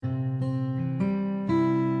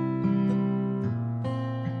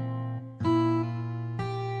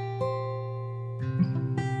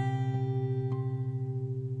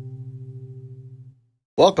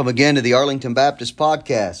Welcome again to the Arlington Baptist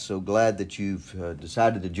Podcast. So glad that you've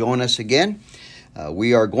decided to join us again.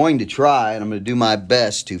 We are going to try, and I'm going to do my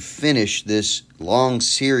best to finish this long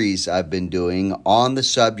series I've been doing on the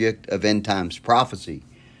subject of end times prophecy.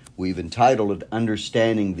 We've entitled it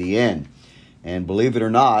Understanding the End. And believe it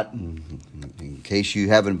or not, in case you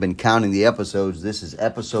haven't been counting the episodes, this is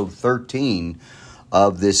episode 13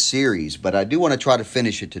 of this series, but I do want to try to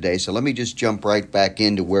finish it today. So let me just jump right back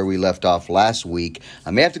into where we left off last week.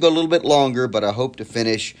 I may have to go a little bit longer, but I hope to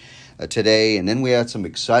finish today. And then we have some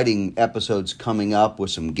exciting episodes coming up with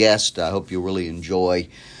some guests I hope you'll really enjoy.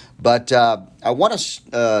 But I want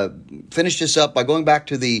to finish this up by going back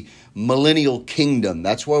to the millennial kingdom.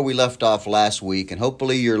 That's where we left off last week. And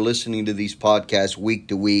hopefully you're listening to these podcasts week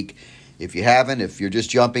to week. If you haven't, if you're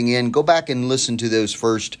just jumping in, go back and listen to those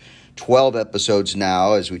first 12 episodes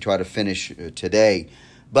now as we try to finish today.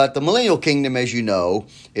 But the millennial kingdom, as you know,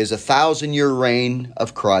 is a 1,000-year reign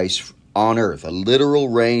of Christ on earth, a literal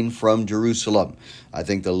reign from Jerusalem. I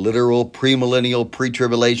think the literal premillennial,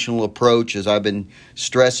 pre-tribulational approach, as I've been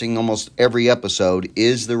stressing almost every episode,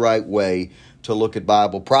 is the right way to look at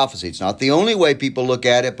Bible prophecy. It's not the only way people look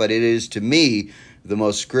at it, but it is, to me, the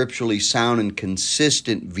most scripturally sound and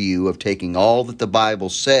consistent view of taking all that the Bible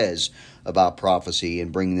says about prophecy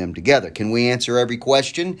and bringing them together. Can we answer every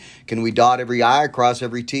question? Can we dot every I, cross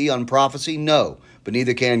every T on prophecy? No. But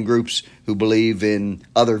neither can groups who believe in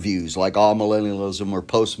other views like all-millennialism or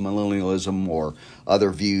post-millennialism or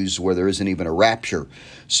other views where there isn't even a rapture.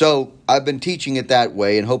 So I've been teaching it that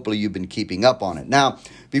way, and hopefully you've been keeping up on it. Now,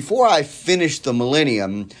 before I finish the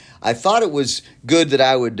millennium, I thought it was good that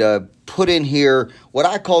I would put in here what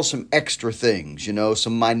I call some extra things,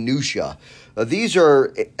 some minutia. These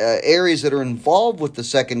are areas that are involved with the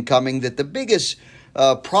second coming that the biggest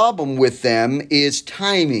problem with them is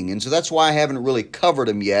timing. And so that's why I haven't really covered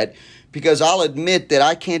them yet, because I'll admit that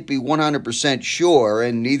I can't be 100% sure,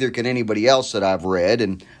 and neither can anybody else that I've read,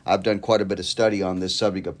 and I've done quite a bit of study on this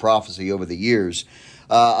subject of prophecy over the years,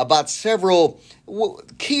 about several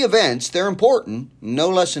key events. They're important, no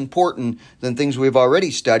less important than things we've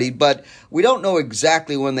already studied, but we don't know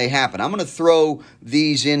exactly when they happen. I'm going to throw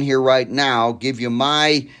these in here right now, give you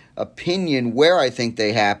my opinion where I think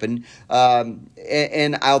they happen,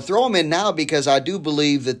 and I'll throw them in now because I do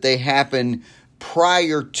believe that they happen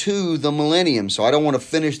prior to the millennium. So I don't want to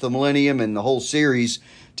finish the millennium and the whole series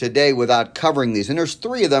today without covering these. And there's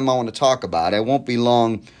three of them I want to talk about. I won't be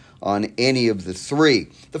long on any of the three.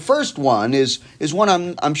 The first one is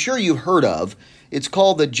one I'm sure you've heard of. It's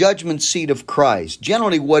called the judgment seat of Christ.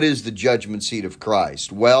 Generally, what is the judgment seat of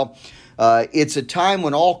Christ? Well, it's a time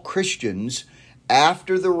when all Christians,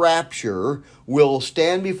 after the rapture, will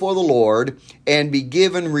stand before the Lord and be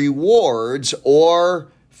given rewards or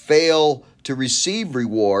fail to receive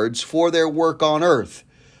rewards for their work on earth.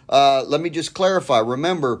 Let me just clarify.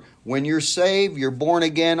 Remember, when you're saved, you're born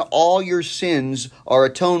again, all your sins are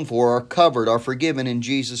atoned for, are covered, are forgiven in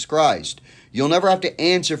Jesus Christ. You'll never have to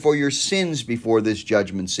answer for your sins before this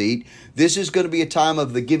judgment seat. This is going to be a time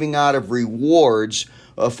of the giving out of rewards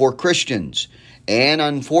for Christians. And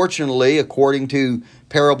unfortunately, according to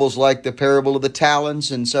parables like the parable of the talents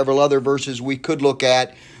and several other verses we could look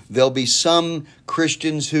at, there'll be some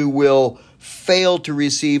Christians who will fail to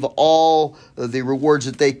receive all the rewards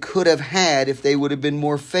that they could have had if they would have been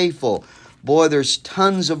more faithful. Boy, there's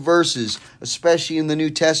tons of verses, especially in the New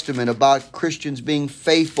Testament, about Christians being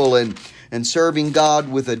faithful and serving God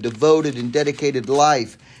with a devoted and dedicated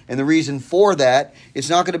life. And the reason for that, it's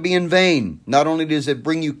not going to be in vain. Not only does it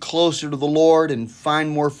bring you closer to the Lord and find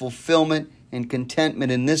more fulfillment and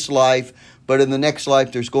contentment in this life, but in the next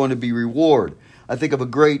life there's going to be reward. I think of a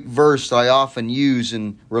great verse I often use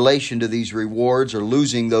in relation to these rewards or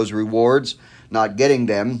losing those rewards, not getting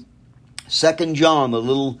them. 2 John, the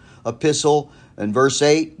little epistle, in verse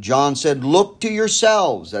 8, John said, "Look to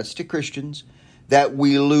yourselves," that's to Christians, "that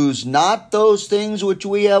we lose not those things which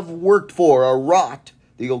we have worked for," or wrought.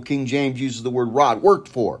 The old King James uses the word wrought, worked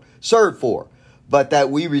for, served for, "but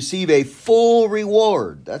that we receive a full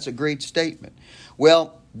reward." That's a great statement.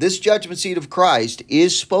 Well, this judgment seat of Christ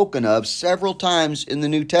is spoken of several times in the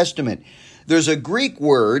New Testament. There's a Greek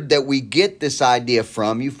word that we get this idea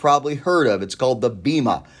from. You've probably heard of. It's called the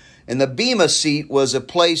bema. And the bema seat was a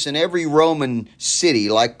place in every Roman city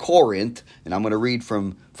like Corinth. And I'm going to read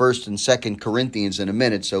from 1st and 2nd Corinthians in a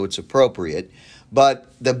minute, so it's appropriate. But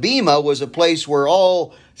the bema was a place where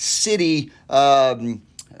all city law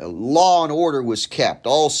and order was kept.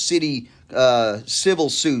 All city civil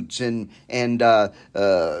suits and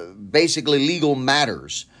basically legal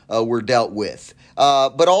matters were dealt with.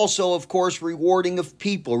 But also, of course, rewarding of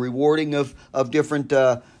people, rewarding of different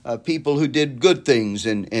people who did good things,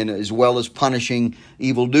 and as well as punishing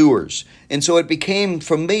evildoers. And so it became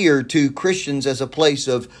familiar to Christians as a place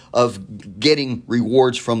of getting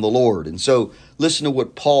rewards from the Lord. And so listen to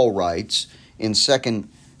what Paul writes in 2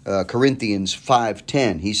 Corinthians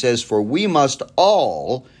 5:10. He says, "For we must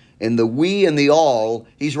all," and the we and the all,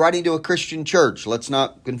 he's writing to a Christian church. Let's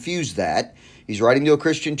not confuse that. He's writing to a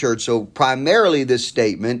Christian church. So primarily this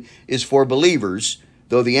statement is for believers,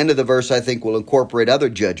 though the end of the verse, I think, will incorporate other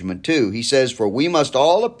judgment too. He says, "For we must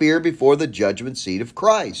all appear before the judgment seat of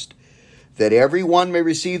Christ, that every one may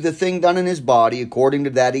receive the thing done in his body according to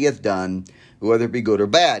that he hath done, whether it be good or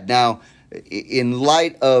bad." Now, in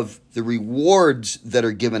light of the rewards that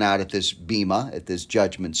are given out at this bema, at this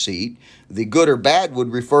judgment seat, the good or bad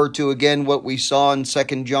would refer to, again, what we saw in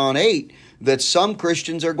 2 John 8, that some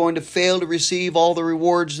Christians are going to fail to receive all the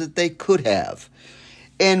rewards that they could have.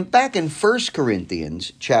 And back in 1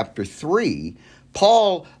 Corinthians chapter 3,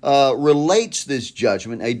 Paul relates this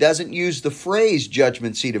judgment. He doesn't use the phrase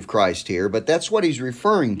judgment seat of Christ here, but that's what he's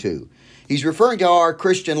referring to. He's referring to how our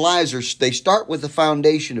Christian lives they start with the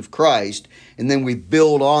foundation of Christ, and then we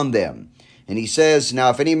build on them. And he says,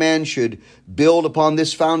 "Now if any man should build upon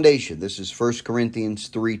this foundation," this is 1 Corinthians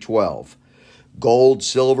 3:12, "gold,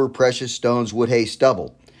 silver, precious stones, wood, hay,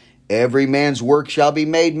 stubble, every man's work shall be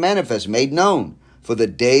made manifest," made known, "for the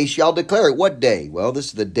day shall declare it." What day? Well, this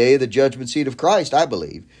is the day of the judgment seat of Christ, I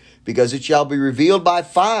believe, because it shall be revealed by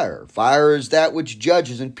fire. Fire is that which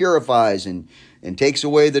judges and purifies and takes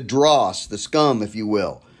away the dross, the scum, if you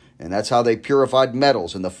will. And that's how they purified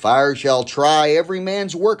metals. "And the fire shall try every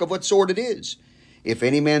man's work of what sort it is. If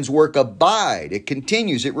any man's work abide," it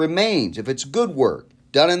continues, it remains. "If it's good work,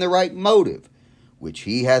 done in the right motive, which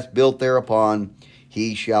he hath built thereupon,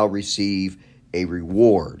 he shall receive a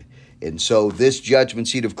reward." And so this judgment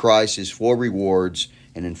seat of Christ is for rewards.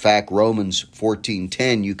 And in fact, Romans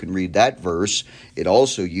 14:10, you can read that verse. It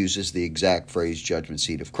also uses the exact phrase judgment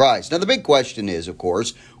seat of Christ. Now, the big question is, of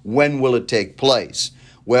course, when will it take place?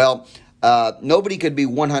 Well, nobody could be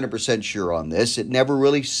 100% sure on this. It never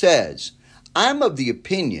really says. I'm of the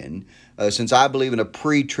opinion, since I believe in a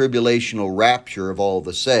pre-tribulational rapture of all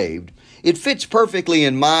the saved, it fits perfectly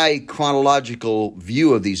in my chronological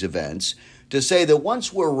view of these events to say that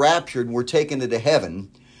once we're raptured and we're taken into heaven,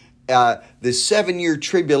 the 7-year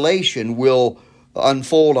tribulation will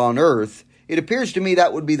unfold on earth. It appears to me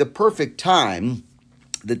that would be the perfect time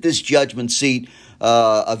that this judgment seat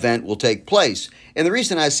event will take place. And the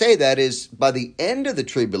reason I say that is by the end of the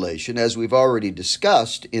tribulation, as we've already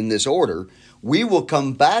discussed in this order, we will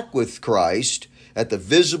come back with Christ at the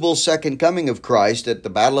visible second coming of Christ at the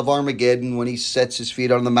Battle of Armageddon when he sets his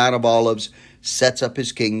feet on the Mount of Olives, sets up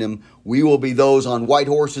his kingdom. We will be those on white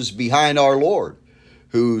horses behind our Lord,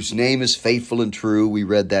 whose name is faithful and true. We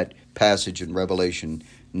read that passage in Revelation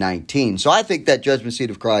 19. So I think that judgment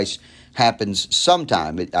seat of Christ happens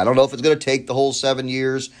sometime. I don't know if it's going to take the whole 7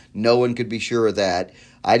 years. No one could be sure of that.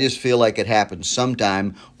 I just feel like it happens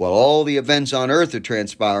sometime while all the events on earth are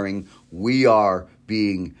transpiring. We are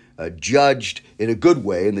being judged in a good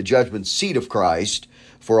way in the judgment seat of Christ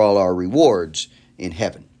for all our rewards in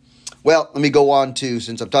heaven. Well, let me go on to,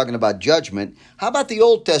 since I'm talking about judgment, how about the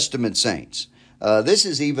Old Testament saints? This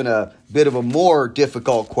is even a bit of a more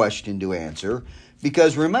difficult question to answer,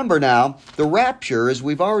 because remember now, the rapture, as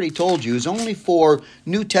we've already told you, is only for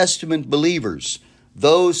New Testament believers,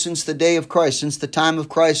 those since the day of Christ, since the time of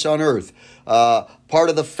Christ on earth, part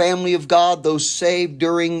of the family of God, those saved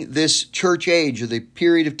during this church age, or the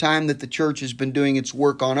period of time that the church has been doing its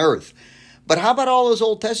work on earth. But how about all those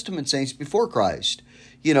Old Testament saints before Christ?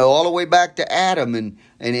 You know, all the way back to Adam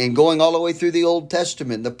and going all the way through the Old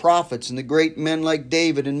Testament, the prophets and the great men like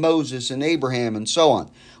David and Moses and Abraham and so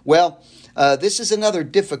on. Well, this is another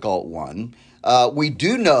difficult one. We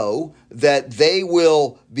do know that they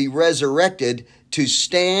will be resurrected to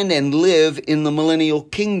stand and live in the millennial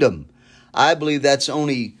kingdom. I believe that's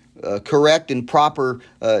only correct and proper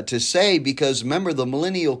to say, because remember, the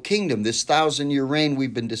millennial kingdom, this 1,000-year reign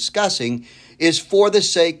we've been discussing, is for the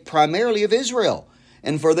sake primarily of Israel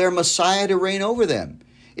and for their Messiah to reign over them.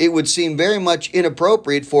 It would seem very much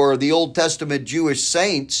inappropriate for the Old Testament Jewish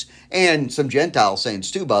saints, and some Gentile saints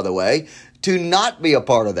too, by the way, to not be a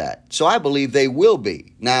part of that. So I believe they will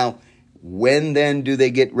be. Now, when then do they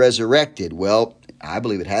get resurrected? Well, I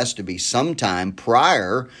believe it has to be sometime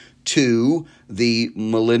prior to the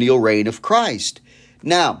millennial reign of Christ.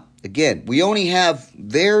 Now, again, we only have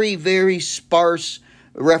very, very sparse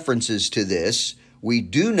references to this. we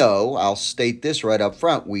do know, I'll state this right up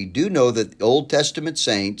front, we do know that the Old Testament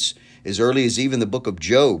saints, as early as even the book of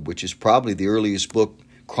Job, which is probably the earliest book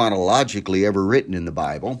chronologically ever written in the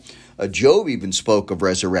Bible, Job even spoke of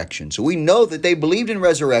resurrection. So we know that they believed in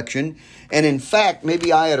resurrection. And in fact,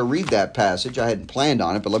 maybe I had to read that passage. I hadn't planned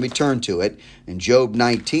on it, but let me turn to it. In Job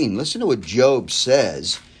 19, listen to what Job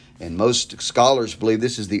says. And most scholars believe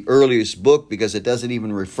this is the earliest book because it doesn't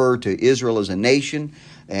even refer to Israel as a nation.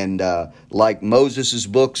 And like Moses'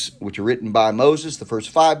 books, which are written by Moses, the first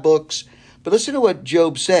 5 books. But listen to what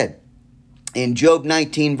Job said. In Job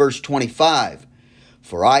 19, verse 25,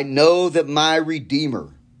 "For I know that my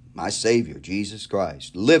Redeemer, my Savior, Jesus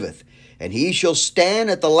Christ, liveth, and he shall stand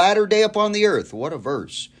at the latter day upon the earth." What a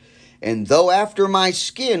verse. "And though after my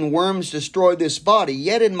skin worms destroy this body,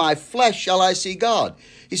 yet in my flesh shall I see God."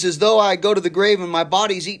 He says, though I go to the grave and my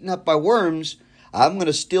body's eaten up by worms, I'm going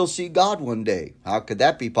to still see God one day. How could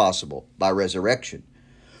that be possible? By resurrection.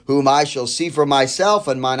 "Whom I shall see for myself,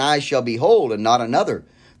 and mine eyes shall behold, and not another,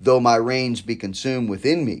 though my reins be consumed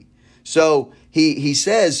within me." So he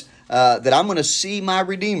says that I'm going to see my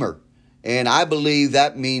Redeemer. And I believe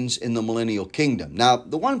that means in the millennial kingdom. Now,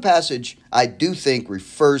 the one passage I do think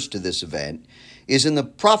refers to this event is in the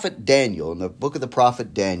prophet Daniel, in the book of the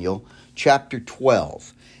prophet Daniel, chapter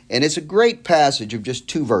 12. And it's a great passage of just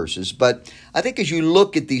 2 verses. But I think as you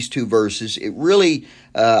look at these 2 verses, it really,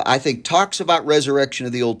 I think, talks about resurrection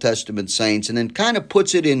of the Old Testament saints and then kind of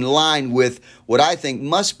puts it in line with what I think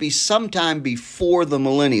must be sometime before the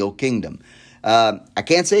millennial kingdom. I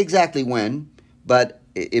can't say exactly when, but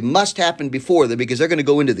it must happen before that because they're going to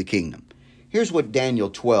go into the kingdom. Here's what Daniel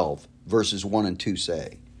 12, verses 1 and 2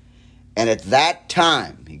 say. "And at that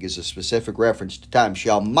time," he gives a specific reference to time,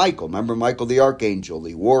 "shall Michael," remember Michael the archangel,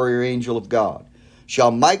 the warrior angel of God,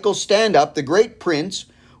 "shall Michael stand up, the great prince,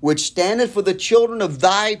 which standeth for the children of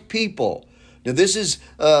thy people." Now this is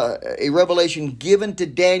a revelation given to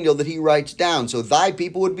Daniel that he writes down. So thy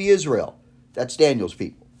people would be Israel. That's Daniel's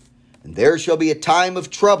people. "And there shall be a time of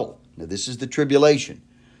trouble." Now this is the tribulation.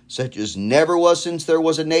 "Such as never was since there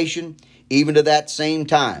was a nation, even to that same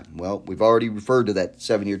time." Well, we've already referred to that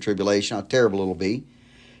 7-year tribulation, how terrible it'll be.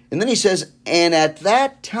 And then he says, "And at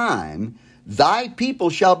that time thy people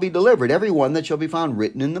shall be delivered, every one that shall be found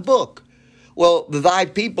written in the book." Well, the thy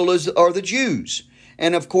people are the Jews.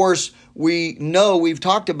 And of course, we know we've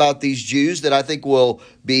talked about these Jews that I think will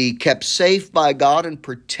be kept safe by God and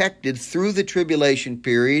protected through the tribulation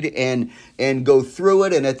period and go through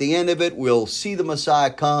it. And at the end of it, we'll see the Messiah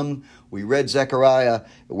come. We read Zechariah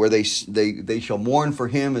where they shall mourn for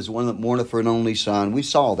him as one that mourneth for an only son. We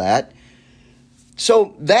saw that.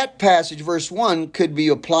 So that passage, verse 1, could be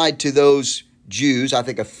applied to those Jews, I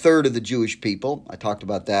think a third of the Jewish people, I talked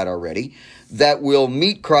about that already, that will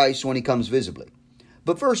meet Christ when he comes visibly.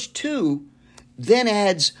 But verse 2 then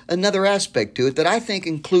adds another aspect to it that I think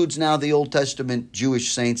includes now the Old Testament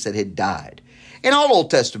Jewish saints that had died. And all Old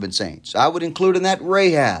Testament saints. I would include in that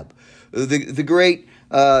Rahab, the great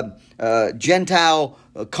Gentile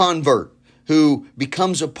convert who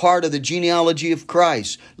becomes a part of the genealogy of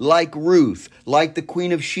Christ, like Ruth, like the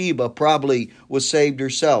Queen of Sheba probably was saved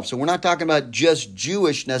herself. So we're not talking about just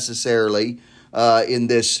Jewish necessarily in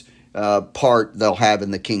this part they'll have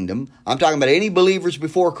in the kingdom. I'm talking about any believers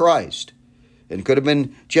before Christ. And could have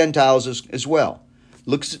been Gentiles as well.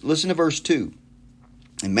 Listen to verse 2.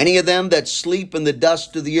 "And many of them that sleep in the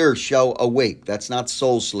dust of the earth shall awake." That's not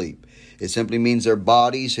soul sleep. It simply means their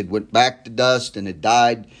bodies had went back to dust and had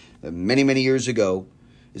died many, many years ago.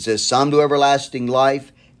 It says, "Some to everlasting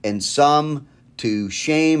life, and some to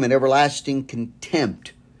shame and everlasting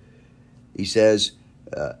contempt." He says,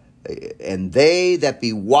 "And they that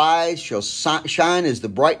be wise shall shine as the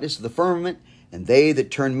brightness of the firmament, and they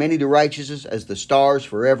that turn many to righteousness as the stars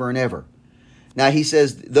forever and ever." Now he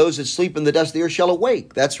says, those that sleep in the dust of the earth shall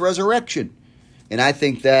awake. That's resurrection. And I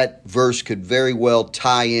think that verse could very well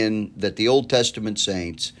tie in that the Old Testament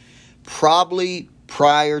saints, probably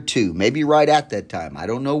prior to, maybe right at that time, I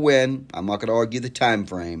don't know when, I'm not going to argue the time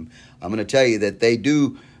frame, I'm going to tell you that they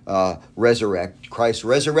do resurrect. Christ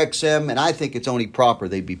resurrects them, and I think it's only proper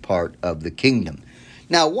they be part of the kingdom.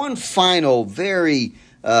 Now, one final, very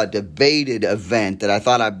debated event that I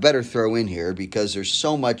thought I'd better throw in here because there's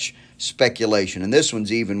so much speculation, and this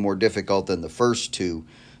one's even more difficult than the first two,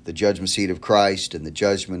 the judgment seat of Christ and the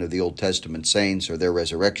judgment of the Old Testament saints, or their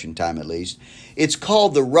resurrection time at least. It's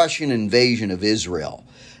called the Russian invasion of Israel.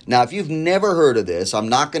 Now, if you've never heard of this, I'm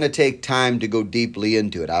not going to take time to go deeply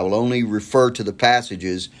into it. I will only refer to the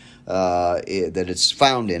passages that it's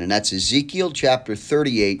found in, and that's Ezekiel chapter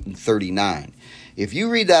 38 and 39. If you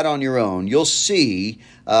read that on your own, you'll see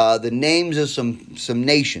the names of some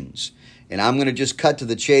nations. And I'm going to just cut to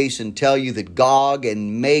the chase and tell you that Gog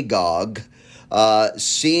and Magog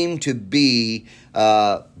seem to be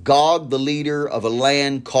Gog, the leader of a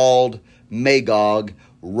land called Magog,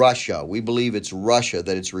 Russia. We believe it's Russia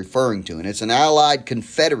that it's referring to. And it's an allied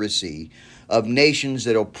confederacy of nations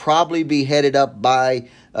that will probably be headed up by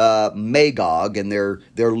Magog and their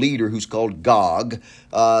leader, who's called Gog,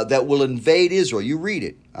 that will invade Israel. You read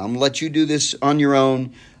it. I'm going to let you do this on your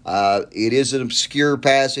own. It is an obscure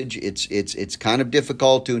passage. It's kind of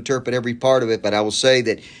difficult to interpret every part of it, but I will say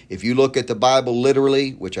that if you look at the Bible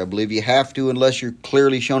literally, which I believe you have to unless you're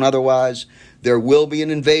clearly shown otherwise, there will be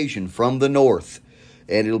an invasion from the north,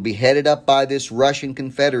 and it'll be headed up by this Russian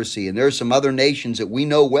confederacy. And there are some other nations that we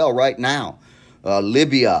know well right now.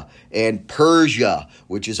 Libya and Persia,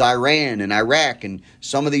 which is Iran and Iraq, and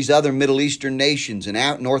some of these other Middle Eastern nations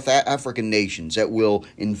and North African nations that will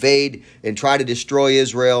invade and try to destroy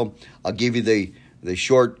Israel. I'll give you the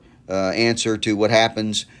short answer to what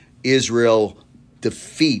happens. Israel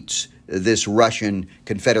defeats this Russian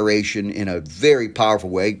confederation in a very powerful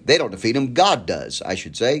way. They don't defeat them. God does, I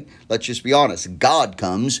should say. Let's just be honest. God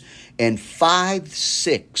comes, and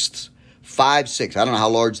 5/6. I don't know how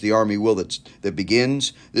large the army will that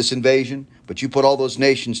begins this invasion, but you put all those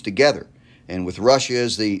nations together, and with Russia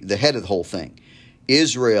as the head of the whole thing,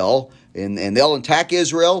 Israel, and they'll attack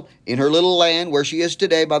Israel in her little land where she is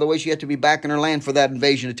today. By the way, she had to be back in her land for that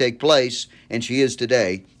invasion to take place, and she is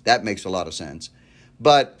today. That makes a lot of sense.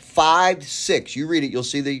 But 5/6, you read it, you'll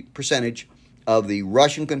see the percentage of the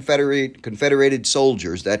Russian confederated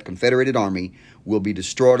soldiers, that confederated army, will be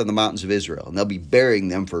destroyed on the mountains of Israel. And they'll be burying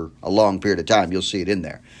them for a long period of time. You'll see it in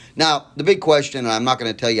there. Now, the big question, and I'm not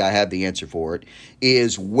going to tell you I have the answer for it,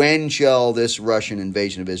 is when shall this Russian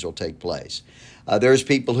invasion of Israel take place? There's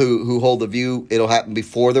people who hold the view it'll happen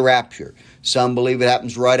before the rapture. Some believe it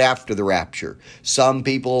happens right after the rapture. Some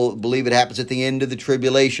people believe it happens at the end of the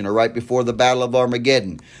tribulation or right before the battle of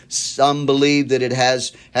Armageddon. Some believe that it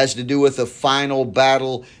has to do with the final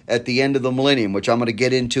battle at the end of the millennium, which I'm going to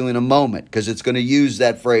get into in a moment because it's going to use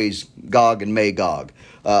that phrase, Gog and Magog,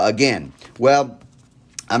 again. Well,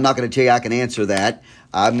 I'm not going to tell you I can answer that.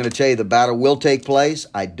 I'm going to tell you the battle will take place.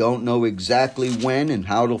 I don't know exactly when and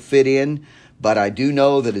how it'll fit in, but I do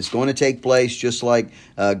know that it's going to take place just like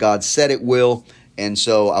God said it will. And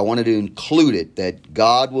so I wanted to include it, that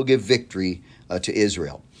God will give victory to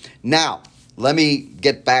Israel. Now, let me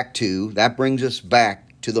get back to, that brings us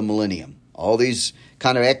back to the millennium. All these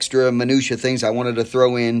kind of extra minutia things I wanted to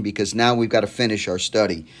throw in because now we've got to finish our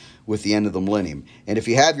study with the end of the millennium. And if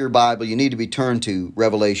you have your Bible, you need to be turned to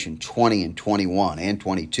Revelation 20 and 21 and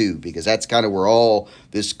 22 because that's kind of where all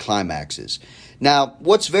this climaxes. Now,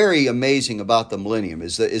 what's very amazing about the millennium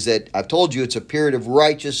is that I've told you it's a period of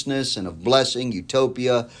righteousness and of blessing,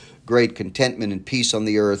 utopia, great contentment and peace on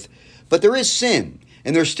the earth. But there is sin,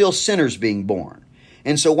 and there's still sinners being born.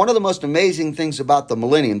 And so one of the most amazing things about the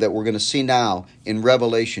millennium that we're going to see now in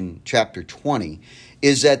Revelation chapter 20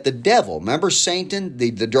 is that the devil, remember Satan, the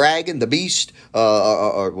dragon, the beast,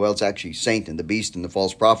 it's actually Satan, the beast and the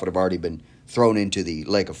false prophet have already been thrown into the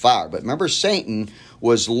lake of fire. But remember, Satan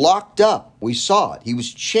was locked up. We saw it. He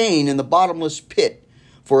was chained in the bottomless pit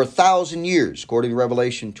for 1,000 years, according to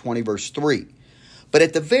Revelation 20, verse 3. But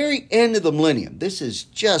at the very end of the millennium, this is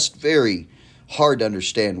just very hard to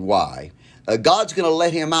understand why, God's going to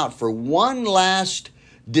let him out for one last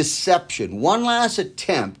deception, one last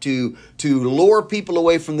attempt to lure people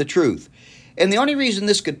away from the truth. And the only reason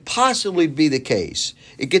this could possibly be the case,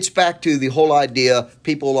 it gets back to the whole idea,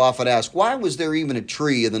 people often ask, why was there even a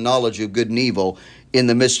tree in the knowledge of good and evil in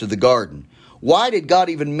the midst of the garden? Why did God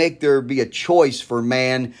even make there be a choice for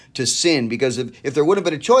man to sin? Because if there would have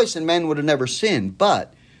been a choice, then man would have never sinned.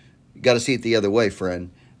 But you got to see it the other way,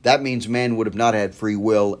 friend. That means man would have not had free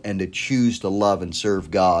will and to choose to love and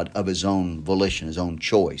serve God of his own volition, his own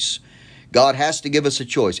choice. God has to give us a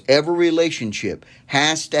choice. Every relationship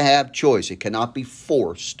has to have choice. It cannot be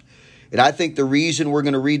forced. And I think the reason we're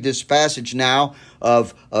going to read this passage now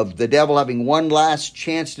of the devil having one last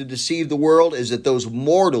chance to deceive the world is that those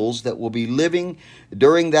mortals that will be living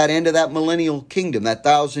during that end of that millennial kingdom, that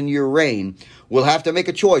 1,000-year reign, will have to make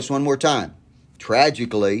a choice one more time.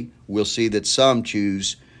 Tragically, we'll see that some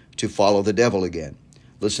choose to follow the devil again.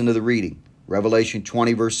 Listen to the reading. Revelation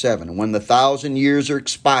 20, verse 7. And when the 1,000 years are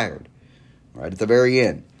expired, right at the very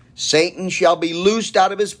end, Satan shall be loosed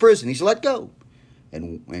out of his prison. He's let go.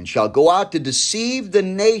 And shall go out to deceive the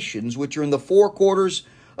nations which are in the four quarters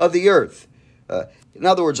of the earth. In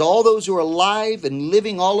other words, all those who are alive and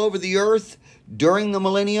living all over the earth during the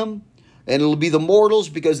millennium, And it'll be the mortals,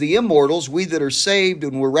 because the immortals, we that are saved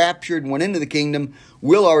and were raptured and went into the kingdom,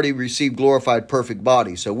 will already receive glorified perfect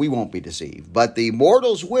bodies, so we won't be deceived. But the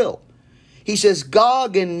mortals will. He says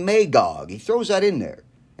Gog and Magog. He throws that in there.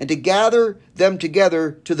 And to gather them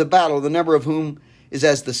together to the battle, the number of whom is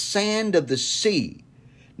as the sand of the sea.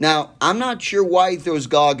 Now, I'm not sure why he throws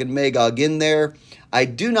Gog and Magog in there. I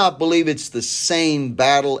do not believe it's the same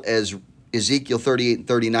battle as Ezekiel 38 and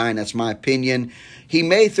 39. That's my opinion. He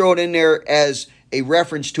may throw it in there as a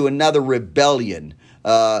reference to another rebellion.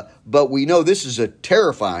 But we know this is a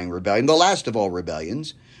terrifying rebellion, the last of all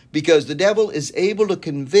rebellions, because the devil is able to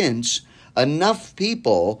convince enough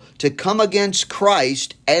people to come against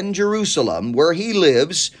Christ and Jerusalem, where he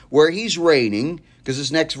lives, where he's reigning, because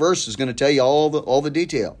this next verse is going to tell you all the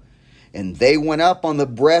detail. And they went up on the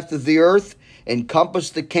breadth of the earth, and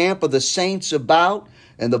compassed the camp of the saints about,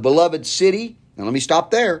 and the beloved city. And let me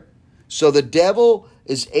stop there. So the devil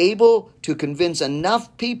is able to convince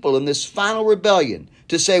enough people in this final rebellion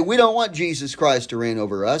to say, we don't want Jesus Christ to reign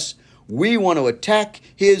over us. We want to attack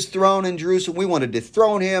his throne in Jerusalem. We want to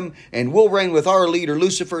dethrone him, and we'll reign with our leader,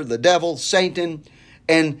 Lucifer, the devil, Satan.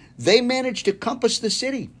 And they managed to compass the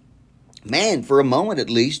city. Man, for a moment at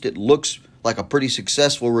least, it looks like a pretty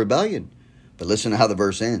successful rebellion. But listen to how the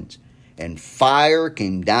verse ends. And fire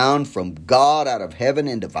came down from God out of heaven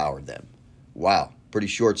and devoured them. Wow, pretty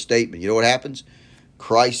short statement. You know what happens?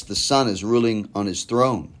 Christ the Son is ruling on his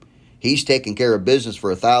throne. He's taken care of business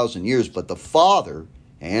for 1,000 years, but the Father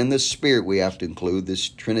and the Spirit, we have to include this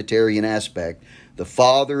Trinitarian aspect, the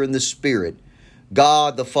Father and the Spirit,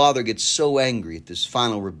 God the Father gets so angry at this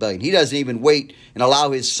final rebellion. He doesn't even wait and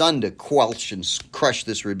allow his Son to quelch and crush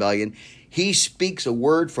this rebellion. He speaks a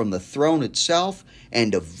word from the throne itself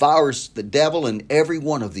and devours the devil and every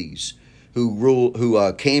one of these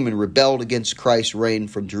who came and rebelled against Christ's reign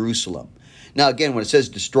from Jerusalem. Now, again, when it says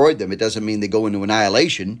destroyed them, it doesn't mean they go into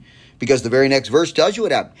annihilation, because the very next verse tells you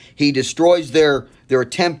what happened. He destroys their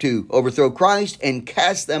attempt to overthrow Christ and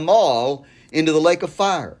casts them all into the lake of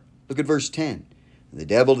fire. Look at verse 10. The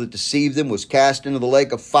devil that deceived them was cast into the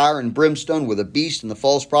lake of fire and brimstone, where the beast and the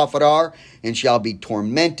false prophet are, and shall be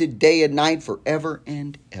tormented day and night forever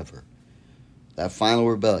and ever. That final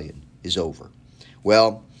rebellion is over.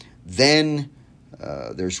 Well, then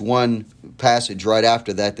there's one passage right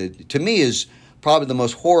after that to me is probably the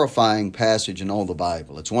most horrifying passage in all the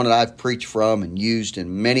Bible. It's one that I've preached from and used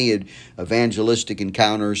in many evangelistic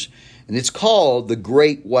encounters. And it's called the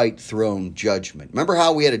Great White Throne Judgment. Remember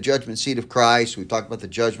how we had a judgment seat of Christ? We talked about the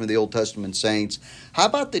judgment of the Old Testament saints. How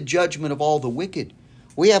about the judgment of all the wicked?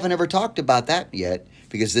 We haven't ever talked about that yet,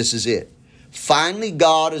 because this is it. Finally,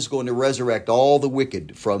 God is going to resurrect all the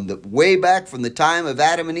wicked from the way back from the time of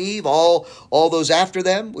Adam and Eve, all those after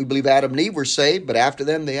them. We believe Adam and Eve were saved, but after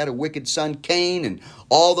them they had a wicked son, Cain, and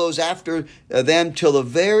all those after them till the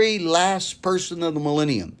very last person of the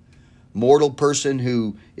millennium. Mortal person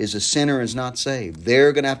who is a sinner and is not saved.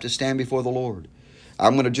 They're going to have to stand before the Lord.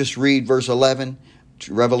 I'm going to just read verse 11,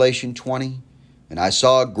 Revelation 20. And I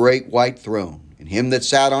saw a great white throne, and him that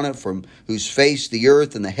sat on it, from whose face the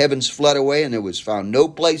earth and the heavens fled away, and there was found no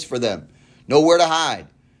place for them, nowhere to hide.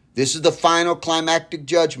 This is the final climactic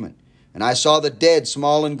judgment. And I saw the dead,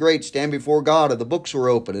 small and great, stand before God, and the books were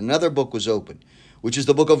open, and another book was opened, which is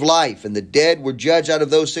the book of life. And the dead were judged out of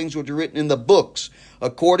those things which were written in the books,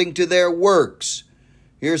 according to their works.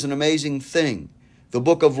 Here's an amazing thing. The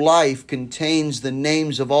book of life contains the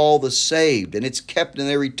names of all the saved, and it's kept in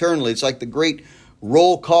there eternally. It's like the great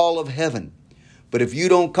roll call of heaven. But if you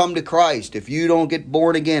don't come to Christ, if you don't get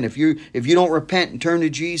born again, if you don't repent and turn to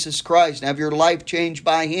Jesus Christ and have your life changed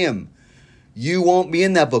by him, you won't be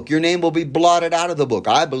in that book. Your name will be blotted out of the book.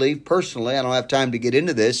 I believe, personally, I don't have time to get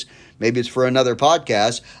into this. Maybe it's for another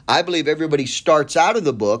podcast. I believe everybody starts out of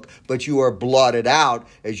the book, but you are blotted out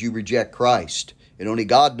as you reject Christ. And only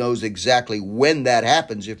God knows exactly when that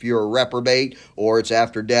happens. If you're a reprobate or it's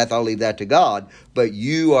after death, I'll leave that to God. But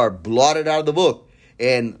you are blotted out of the book.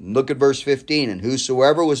 And look at verse 15. And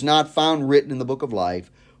whosoever was not found written in the book of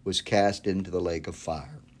life was cast into the lake of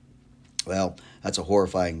fire. Well, that's a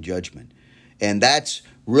horrifying judgment. And that's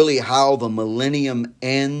really how the millennium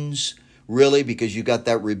ends, really, because you got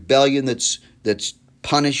that rebellion that's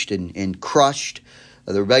punished and crushed,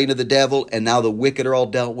 the rebellion of the devil, and now the wicked are all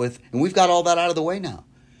dealt with. And we've got all that out of the way now.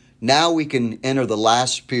 Now we can enter the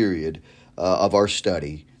last period of our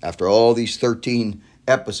study. After all these 13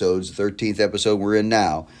 episodes, the 13th episode we're in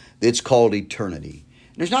now, it's called eternity.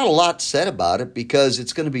 And there's not a lot said about it because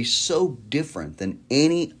it's going to be so different than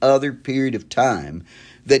any other period of time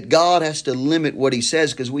that God has to limit what he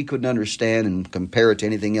says because we couldn't understand and compare it to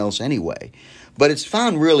anything else anyway. But it's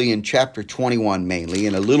found really in chapter 21 mainly,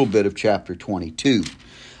 and a little bit of chapter 22.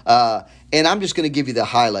 And I'm just going to give you the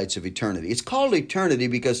highlights of eternity. It's called eternity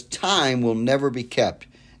because time will never be kept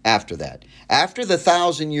after that. After the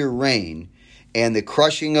 1,000-year reign and the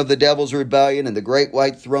crushing of the devil's rebellion and the great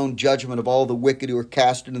white throne judgment of all the wicked who are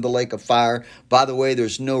cast into the lake of fire. By the way,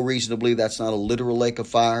 there's no reason to believe that's not a literal lake of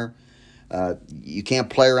fire. You can't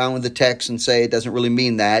play around with the text and say it doesn't really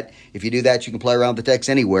mean that. If you do that, you can play around with the text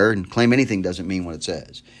anywhere and claim anything doesn't mean what it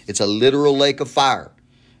says. It's a literal lake of fire.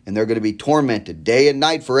 And they're going to be tormented day and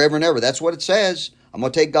night forever and ever. That's what it says. I'm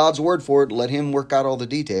going to take God's word for it and let him work out all the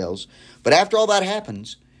details. But after all that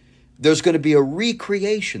happens, there's going to be a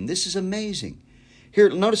recreation. This is amazing. Here,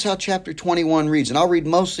 notice how chapter 21 reads. And I'll read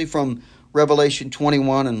mostly from Revelation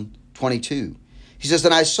 21 and 22. He says,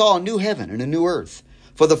 "And I saw a new heaven and a new earth.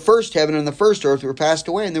 For the first heaven and the first earth were passed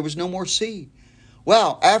away, and there was no more sea."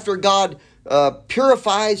 Well, after God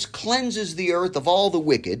purifies, cleanses the earth of all the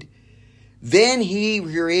wicked, then he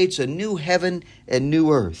creates a new heaven and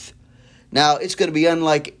new earth. Now, it's going to be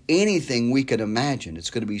unlike anything we can imagine. It's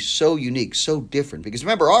going to be so unique, so different. Because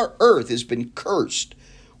remember, our earth has been cursed.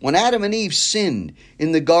 When Adam and Eve sinned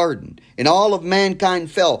in the garden and all of mankind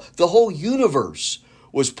fell, the whole universe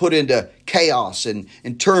was put into chaos and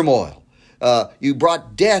turmoil. You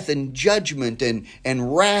brought death and judgment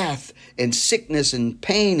and wrath and sickness and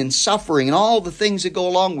pain and suffering and all the things that go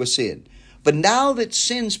along with sin. But now that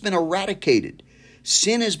sin's been eradicated,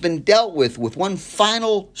 sin has been dealt with one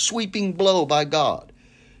final sweeping blow by God.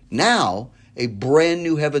 Now, a brand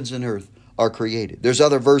new heavens and earth are created. There's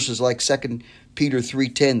other verses like 2 Peter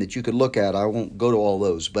 3:10 that you could look at. I won't go to all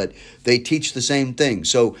those, but they teach the same thing.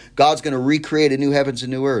 So God's going to recreate a new heavens and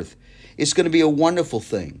new earth. It's going to be a wonderful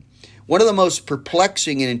thing. One of the most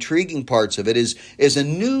perplexing and intriguing parts of it is a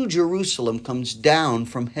new Jerusalem comes down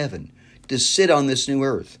from heaven to sit on this new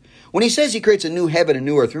earth. When he says he creates a new heaven and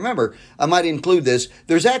new earth, remember, I might include this,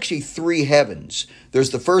 there's actually 3 heavens.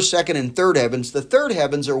 There's the first, second, and third heavens. The third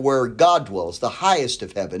heavens are where God dwells, the highest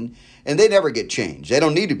of heaven, and they never get changed. They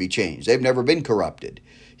don't need to be changed. They've never been corrupted.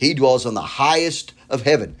 He dwells on the highest of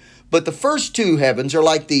heaven. But the first 2 heavens are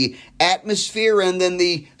like the atmosphere and then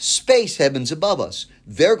the space heavens above us.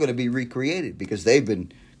 They're going to be recreated because they've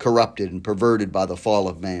been corrupted and perverted by the fall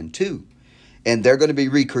of man too. And they're going to be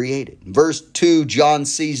recreated. In verse 2, John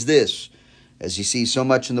sees this. As he sees so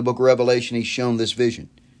much in the book of Revelation, he's shown this vision.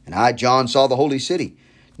 "And I, John, saw the holy city,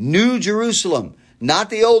 New Jerusalem,"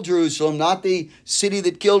 not the old Jerusalem, not the city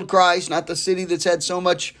that killed Christ, not the city that's had so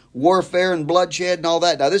much warfare and bloodshed and all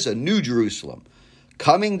that. Now this is a New Jerusalem,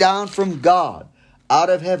 coming down from God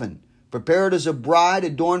out of heaven, prepared as a bride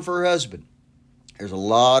adorned for her husband. There's a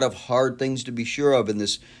lot of hard things to be sure of in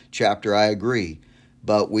this chapter, I agree.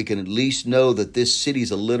 But we can at least know that this city is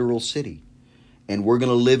a literal city. And we're going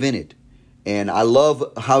to live in it. And I love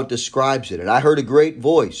how it describes it. "And I heard a great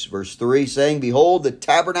voice," verse 3, saying, "Behold, the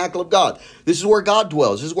tabernacle of God." This is where God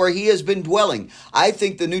dwells. This is where he has been dwelling. I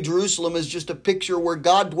think the New Jerusalem is just a picture where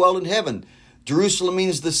God dwelled in heaven. Jerusalem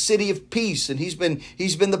means the city of peace. And he's been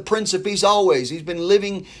the Prince of Peace always. He's been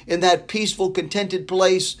living in that peaceful, contented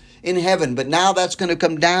place in heaven. But now that's going to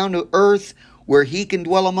come down to earth where he can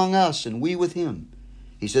dwell among us and we with him.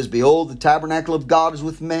 He says, "Behold, the tabernacle of God is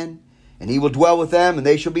with men, and he will dwell with them, and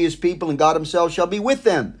they shall be his people, and God himself shall be with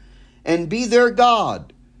them, and be their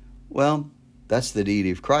God." Well, that's the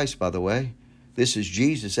deity of Christ, by the way. This is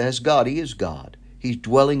Jesus as God. He is God. He's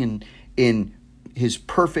dwelling in his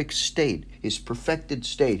perfect state, his perfected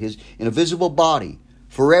state, his invisible body,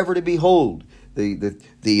 forever to behold.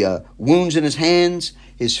 The wounds in his hands,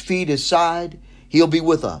 his feet, his side. He'll be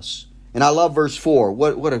with us. And I love verse 4.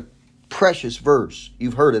 What a precious verse.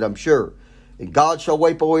 You've heard it, I'm sure. "And God shall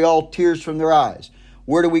wipe away all tears from their eyes."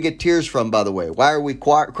 Where do we get tears from, by the way? Why are we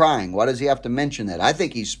crying? Why does he have to mention that? I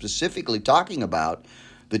think he's specifically talking about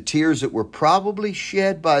the tears that were probably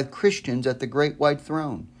shed by Christians at the great white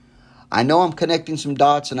throne. I know I'm connecting some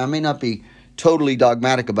dots, and I may not be totally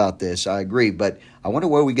dogmatic about this. I agree, but I wonder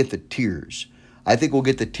where we get the tears. I think we'll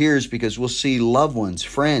get the tears because we'll see loved ones,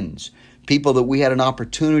 friends, people that we had an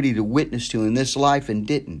opportunity to witness to in this life and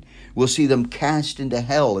didn't. We'll see them cast into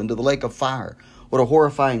hell, into the lake of fire. What a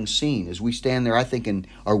horrifying scene as we stand there, I think, and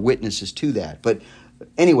are witnesses to that. But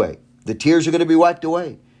anyway, the tears are going to be wiped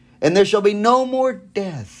away. "And there shall be no more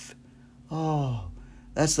death." Oh,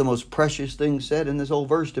 that's the most precious thing said in this whole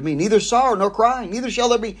verse to me. "Neither sorrow nor crying, neither shall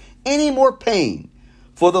there be any more pain,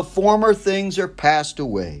 for the former things are passed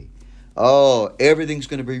away." Oh, everything's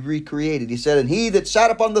going to be recreated. He said, and he that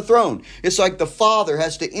sat upon the throne. It's like the Father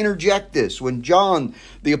has to interject this. When John,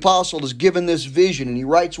 the apostle, is given this vision and he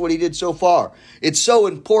writes what he did so far. It's so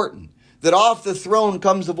important that off the throne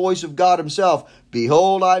comes the voice of God himself.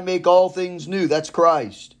 Behold, I make all things new. That's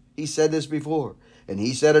Christ. He said this before. And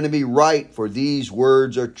he said unto me, write, for these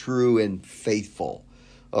words are true and faithful.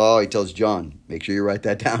 Oh, he tells John, make sure you write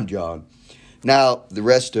that down, John. Now, the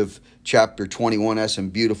rest of chapter 21 has some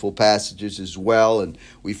beautiful passages as well, and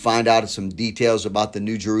we find out some details about the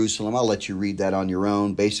New Jerusalem. I'll let you read that on your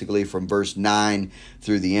own, basically from verse 9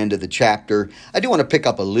 through the end of the chapter. I do want to pick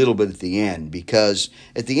up a little bit at the end, because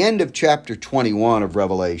at the end of chapter 21 of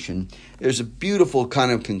Revelation, there's a beautiful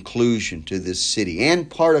kind of conclusion to this city, and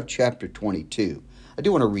part of chapter 22. I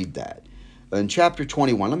do want to read that. In chapter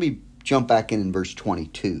 21, let me jump back in verse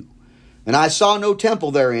 22. And I saw no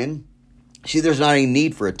temple therein. See, there's not any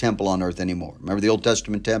need for a temple on earth anymore. Remember the Old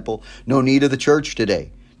Testament temple? No need of the church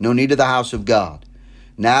today. No need of the house of God.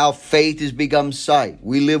 Now faith has become sight.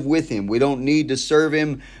 We live with him. We don't need to serve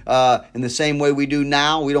him in the same way we do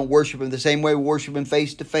now. We don't worship him the same way we worship him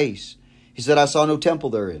face to face. He said, I saw no temple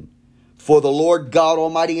therein. For the Lord God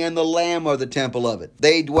Almighty and the Lamb are the temple of it.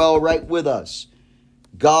 They dwell right with us.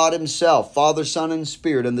 God himself, Father, Son, and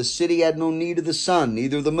Spirit. And the city had no need of the sun,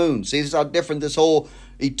 neither the moon. See, this is how different this whole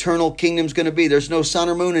eternal kingdom's going to be. There's no sun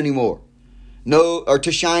or moon anymore. Or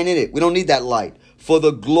to shine in it. We don't need that light. For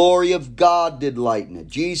the glory of God did lighten it.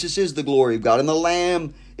 Jesus is the glory of God, and the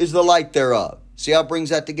Lamb is the light thereof. See how it brings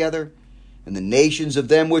that together? And the nations of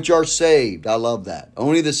them which are saved. I love that.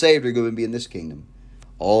 Only the saved are going to be in this kingdom.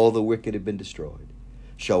 All the wicked have been destroyed.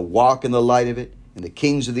 Shall walk in the light of it. And the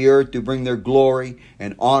kings of the earth do bring their glory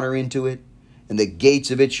and honor into it. And the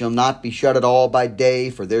gates of it shall not be shut at all by day,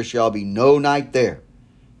 for there shall be no night there.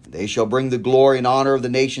 And they shall bring the glory and honor of the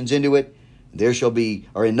nations into it. And there shall be,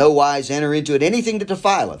 or in no wise enter into it, anything that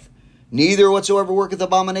defileth, neither whatsoever worketh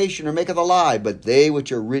abomination or maketh a lie, but they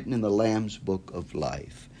which are written in the Lamb's book of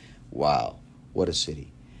life. Wow, what a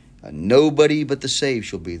city. Nobody but the saved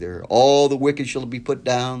shall be there. All the wicked shall be put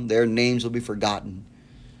down. Their names will be forgotten.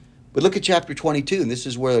 But look at chapter 22, and this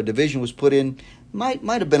is where a division was put in. Might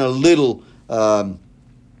have been a little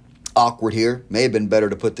awkward here. May have been better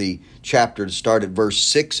to put the chapter to start at verse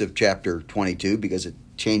 6 of chapter 22, because it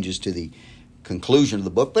changes to the conclusion of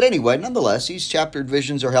the book. But anyway, nonetheless, these chapter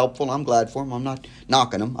divisions are helpful. I'm glad for them. I'm not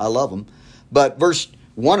knocking them. I love them. But verse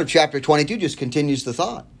 1 of chapter 22 just continues the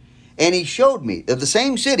thought. And he showed me, of the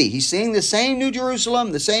same city, he's seeing the same New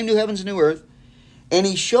Jerusalem, the same new heavens and new earth. And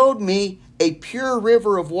he showed me a pure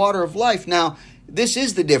river of water of life. Now, this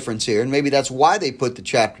is the difference here, and maybe that's why they put the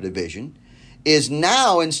chapter division, is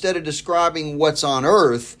now instead of describing what's on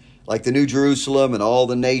earth, like the New Jerusalem and all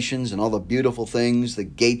the nations and all the beautiful things, the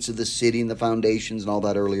gates of the city and the foundations and all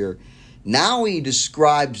that earlier, now he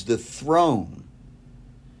describes the throne.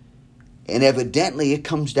 And evidently it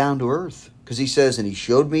comes down to earth, because he says, and he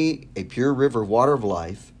showed me a pure river of water of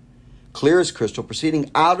life, clear as crystal, proceeding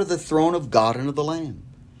out of the throne of God and of the Lamb.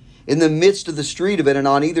 In the midst of the street of it, and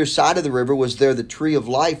on either side of the river, was there the tree of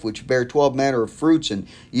life, which bare 12 manner of fruits, and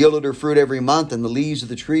yielded her fruit every month, and the leaves of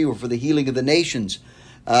the tree were for the healing of the nations.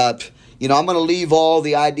 I'm going to leave all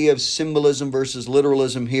the idea of symbolism versus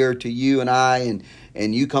literalism here to you and I,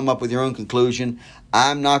 and you come up with your own conclusion.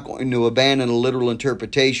 I'm not going to abandon a literal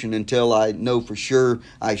interpretation until I know for sure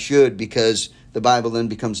I should, because the Bible then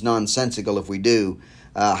becomes nonsensical if we do.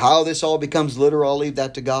 How this all becomes literal, I'll leave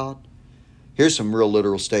that to God. Here's some real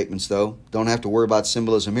literal statements, though. Don't have to worry about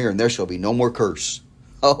symbolism here. And there shall be no more curse.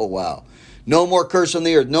 Oh, wow. No more curse on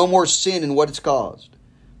the earth. No more sin in what it's caused.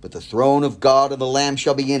 But the throne of God and the Lamb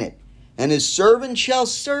shall be in it. And his servants shall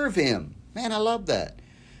serve him. Man, I love that.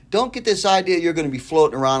 Don't get this idea you're going to be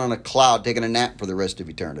floating around on a cloud taking a nap for the rest of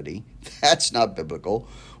eternity. That's not biblical.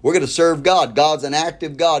 We're going to serve God. God's an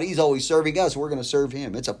active God. He's always serving us. We're going to serve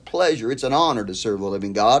him. It's a pleasure. It's an honor to serve the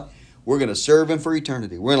living God. We're going to serve him for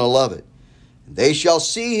eternity. We're going to love it. They shall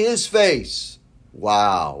see his face.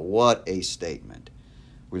 Wow, what a statement.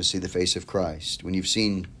 We're going to see the face of Christ. When you've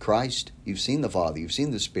seen Christ, you've seen the Father, you've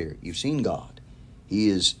seen the Spirit, you've seen God. He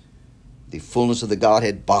is the fullness of the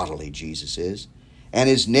Godhead bodily, Jesus is. And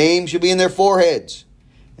his name shall be in their foreheads.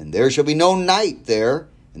 And there shall be no night there,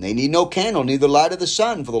 and they need no candle, neither light of the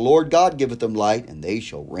sun, for the Lord God giveth them light, and they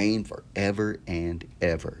shall reign forever and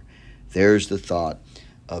ever. There's the thought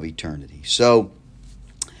of eternity. So,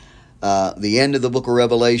 the end of the book of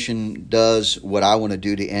Revelation does what I want to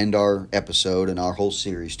do to end our episode and our whole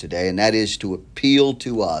series today, and that is to appeal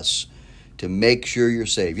to us to make sure you're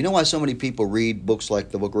saved. You know why so many people read books like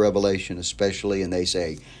the book of Revelation especially, and they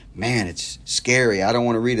say, man, it's scary. I don't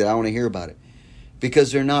want to read it. I don't want to hear about it.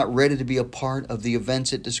 because they're not ready to be a part of the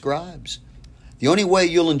events it describes. The only way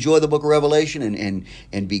you'll enjoy the book of Revelation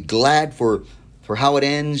and be glad for how it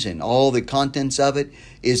ends and all the contents of it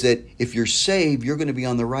is that if you're saved, you're going to be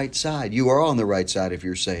on the right side. You are on the right side if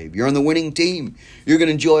you're saved. You're on the winning team. You're going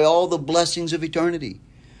to enjoy all the blessings of eternity.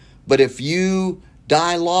 But if you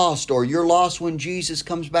die lost, or you're lost when Jesus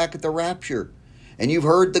comes back at the rapture, and you've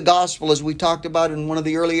heard the gospel as we talked about in one of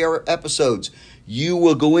the earlier episodes, you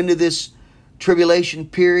will go into this tribulation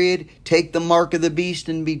period, take the mark of the beast,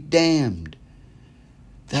 and be damned.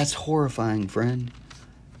 That's horrifying, friend.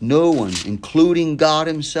 No one, including God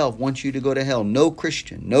himself, wants you to go to hell. No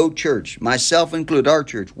Christian, no church, myself included, our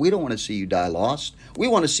church. We don't want to see you die lost. We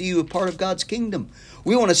want to see you a part of God's kingdom.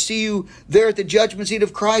 We want to see you there at the judgment seat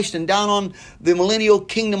of Christ and down on the millennial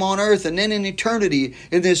kingdom on earth and then in eternity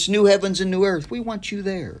in this new heavens and new earth. We want you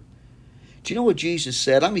there. Do you know what Jesus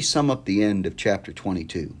said? Let me sum up the end of chapter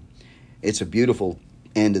 22. It's a beautiful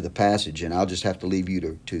end of the passage, and I'll just have to leave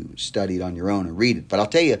you to study it on your own and read it. But I'll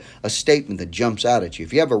tell you a statement that jumps out at you.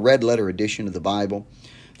 If you have a red letter edition of the Bible,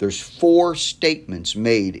 there's 4 statements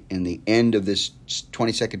made in the end of this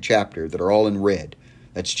 22nd chapter that are all in red.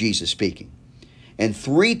 That's Jesus speaking. And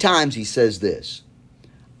 3 times he says this: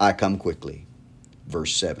 I come quickly.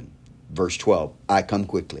 Verse 7. Verse 12, I come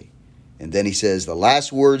quickly. And then he says the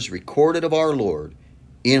last words recorded of our Lord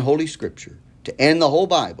in Holy Scripture to end the whole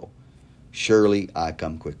Bible: surely I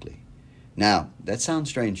come quickly. Now, that sounds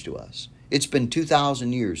strange to us. It's been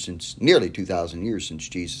nearly 2,000 years since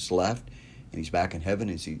Jesus left, and he's back in heaven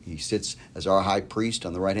as he sits as our high priest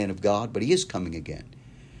on the right hand of God, but he is coming again.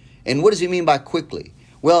 And what does he mean by quickly?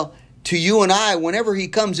 Well, to you and I, whenever he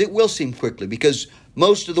comes, it will seem quickly, because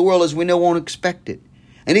most of the world, as we know, won't expect it.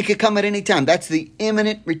 And he could come at any time. That's the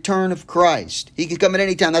imminent return of Christ. He could come at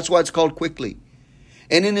any time. That's why it's called quickly.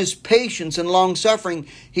 And in his patience and long suffering,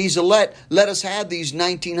 he's let us have these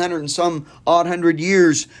 1900 and some odd hundred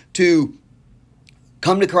years to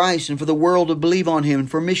come to Christ, and for the world to believe on him, and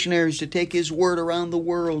for missionaries to take his word around the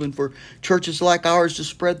world, and for churches like ours to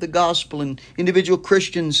spread the gospel, and individual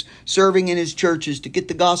Christians serving in his churches to get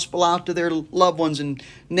the gospel out to their loved ones and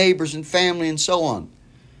neighbors and family and so on.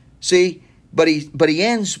 See, but he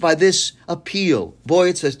ends by this appeal. Boy,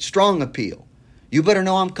 it's a strong appeal. You better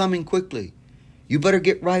know I'm coming quickly. You better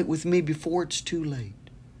get right with me before it's too late.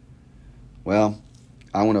 Well,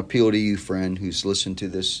 I want to appeal to you, friend, who's listened to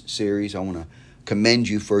this series. I want to commend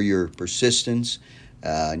you for your persistence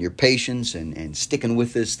and your patience and sticking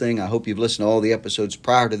with this thing. I hope you've listened to all the episodes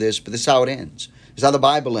prior to this, but this is how it ends. This is how the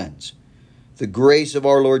Bible ends. The grace of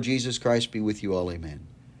our Lord Jesus Christ be with you all. Amen.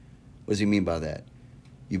 What does he mean by that?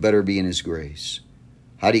 You better be in his grace.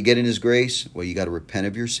 How do you get in his grace? Well, you got to repent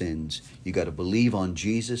of your sins. You got to believe on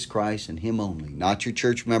Jesus Christ and him only. Not your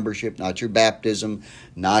church membership, not your baptism,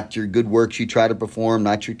 not your good works you try to perform,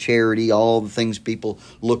 not your charity, all the things people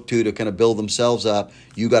look to kind of build themselves up.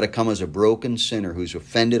 You got to come as a broken sinner who's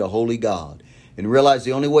offended a holy God and realize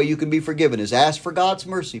the only way you can be forgiven is ask for God's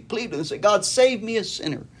mercy. Plead with him and say, God, save me a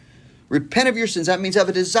sinner. Repent of your sins. That means have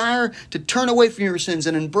a desire to turn away from your sins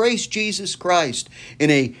and embrace Jesus Christ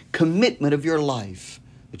in a commitment of your life.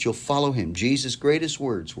 That you'll follow him. Jesus' greatest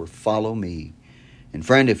words were, follow me. And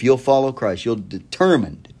friend, if you'll follow Christ, you'll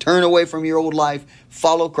determine to turn away from your old life,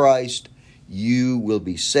 follow Christ, you will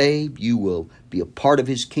be saved. You will be a part of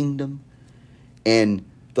his kingdom. And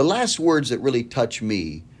the last words that really touch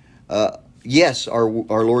me, yes, our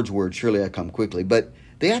Lord's words, surely I come quickly, but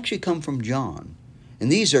they actually come from John. And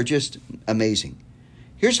these are just amazing.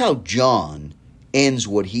 Here's how John ends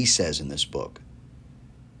what he says in this book.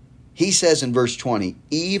 He says in verse 20,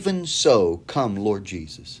 even so come Lord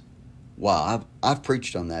Jesus. Wow, I've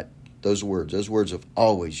preached on those words. Those words have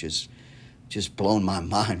always just blown my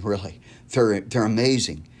mind, really. They're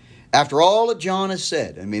amazing. After all that John has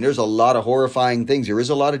said, I mean, there's a lot of horrifying things. There is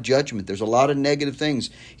a lot of judgment. There's a lot of negative things.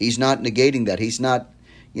 He's not negating that. He's not,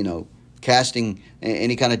 casting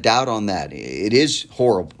any kind of doubt on that. It is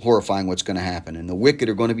horrifying what's going to happen, and the wicked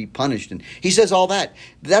are going to be punished. And he says all that.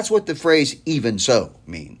 That's what the phrase even so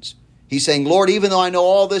means. He's saying, Lord, even though I know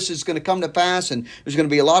all this is going to come to pass and there's going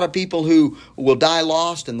to be a lot of people who will die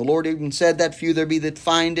lost, and the Lord even said that few there be that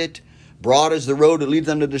find it. Broad is the road that leads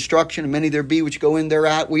them to destruction, and many there be which go in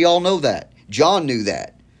thereat. We all know that. John knew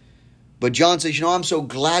that. But John says, I'm so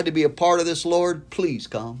glad to be a part of this, Lord. Please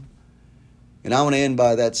come. And I want to end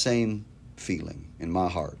by that same feeling in my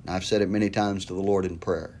heart. And I've said it many times to the Lord in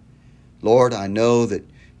prayer. Lord, I know that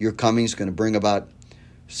your coming is going to bring about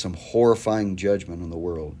some horrifying judgment on the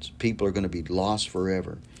world. People are going to be lost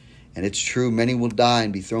forever. And it's true, many will die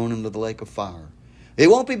and be thrown into the lake of fire. It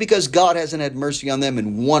won't be because God hasn't had mercy on them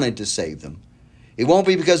and wanted to save them. It won't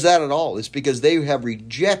be because of that at all. It's because they have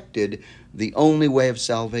rejected the only way of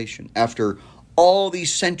salvation. After all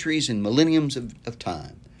these centuries and millenniums of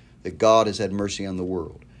time, that God has had mercy on the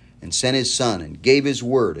world and sent His Son and gave His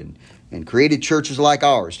Word and created churches like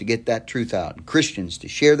ours to get that truth out, and Christians to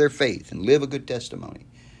share their faith and live a good testimony.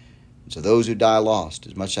 And so those who die lost,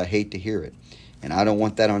 as much as I hate to hear it, and I don't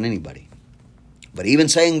want that on anybody. But even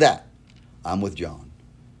saying that, I'm with John.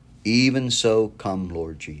 Even so, come,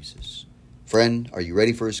 Lord Jesus. Friend, are you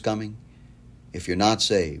ready for His coming? If you're not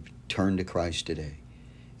saved, turn to Christ today.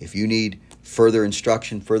 If you need further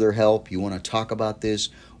instruction, further help, you want to talk about this,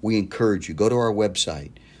 we encourage you. Go to our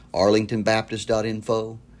website,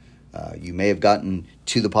 arlingtonbaptist.info. You may have gotten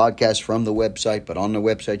to the podcast from the website, but on the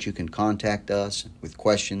website you can contact us with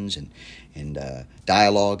questions and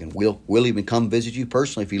dialogue, and we'll even come visit you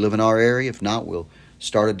personally if you live in our area. If not, we'll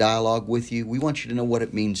start a dialogue with you. We want you to know what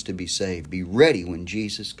it means to be saved. Be ready when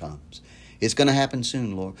Jesus comes. It's going to happen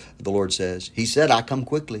soon, Lord. The Lord says. He said, I come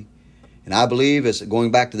quickly. And I believe, as going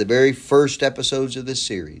back to the very first episodes of this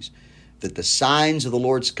series, that the signs of the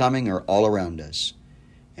Lord's coming are all around us.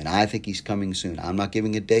 And I think He's coming soon. I'm not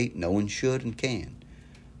giving a date. No one should and can.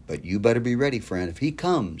 But you better be ready, friend. If He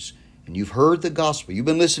comes and you've heard the gospel, you've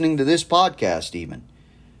been listening to this podcast even,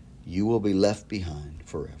 you will be left behind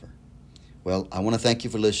forever. Well, I want to thank you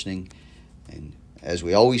for listening. And as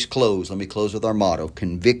we always close, let me close with our motto: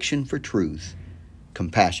 conviction for truth,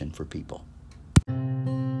 compassion for people.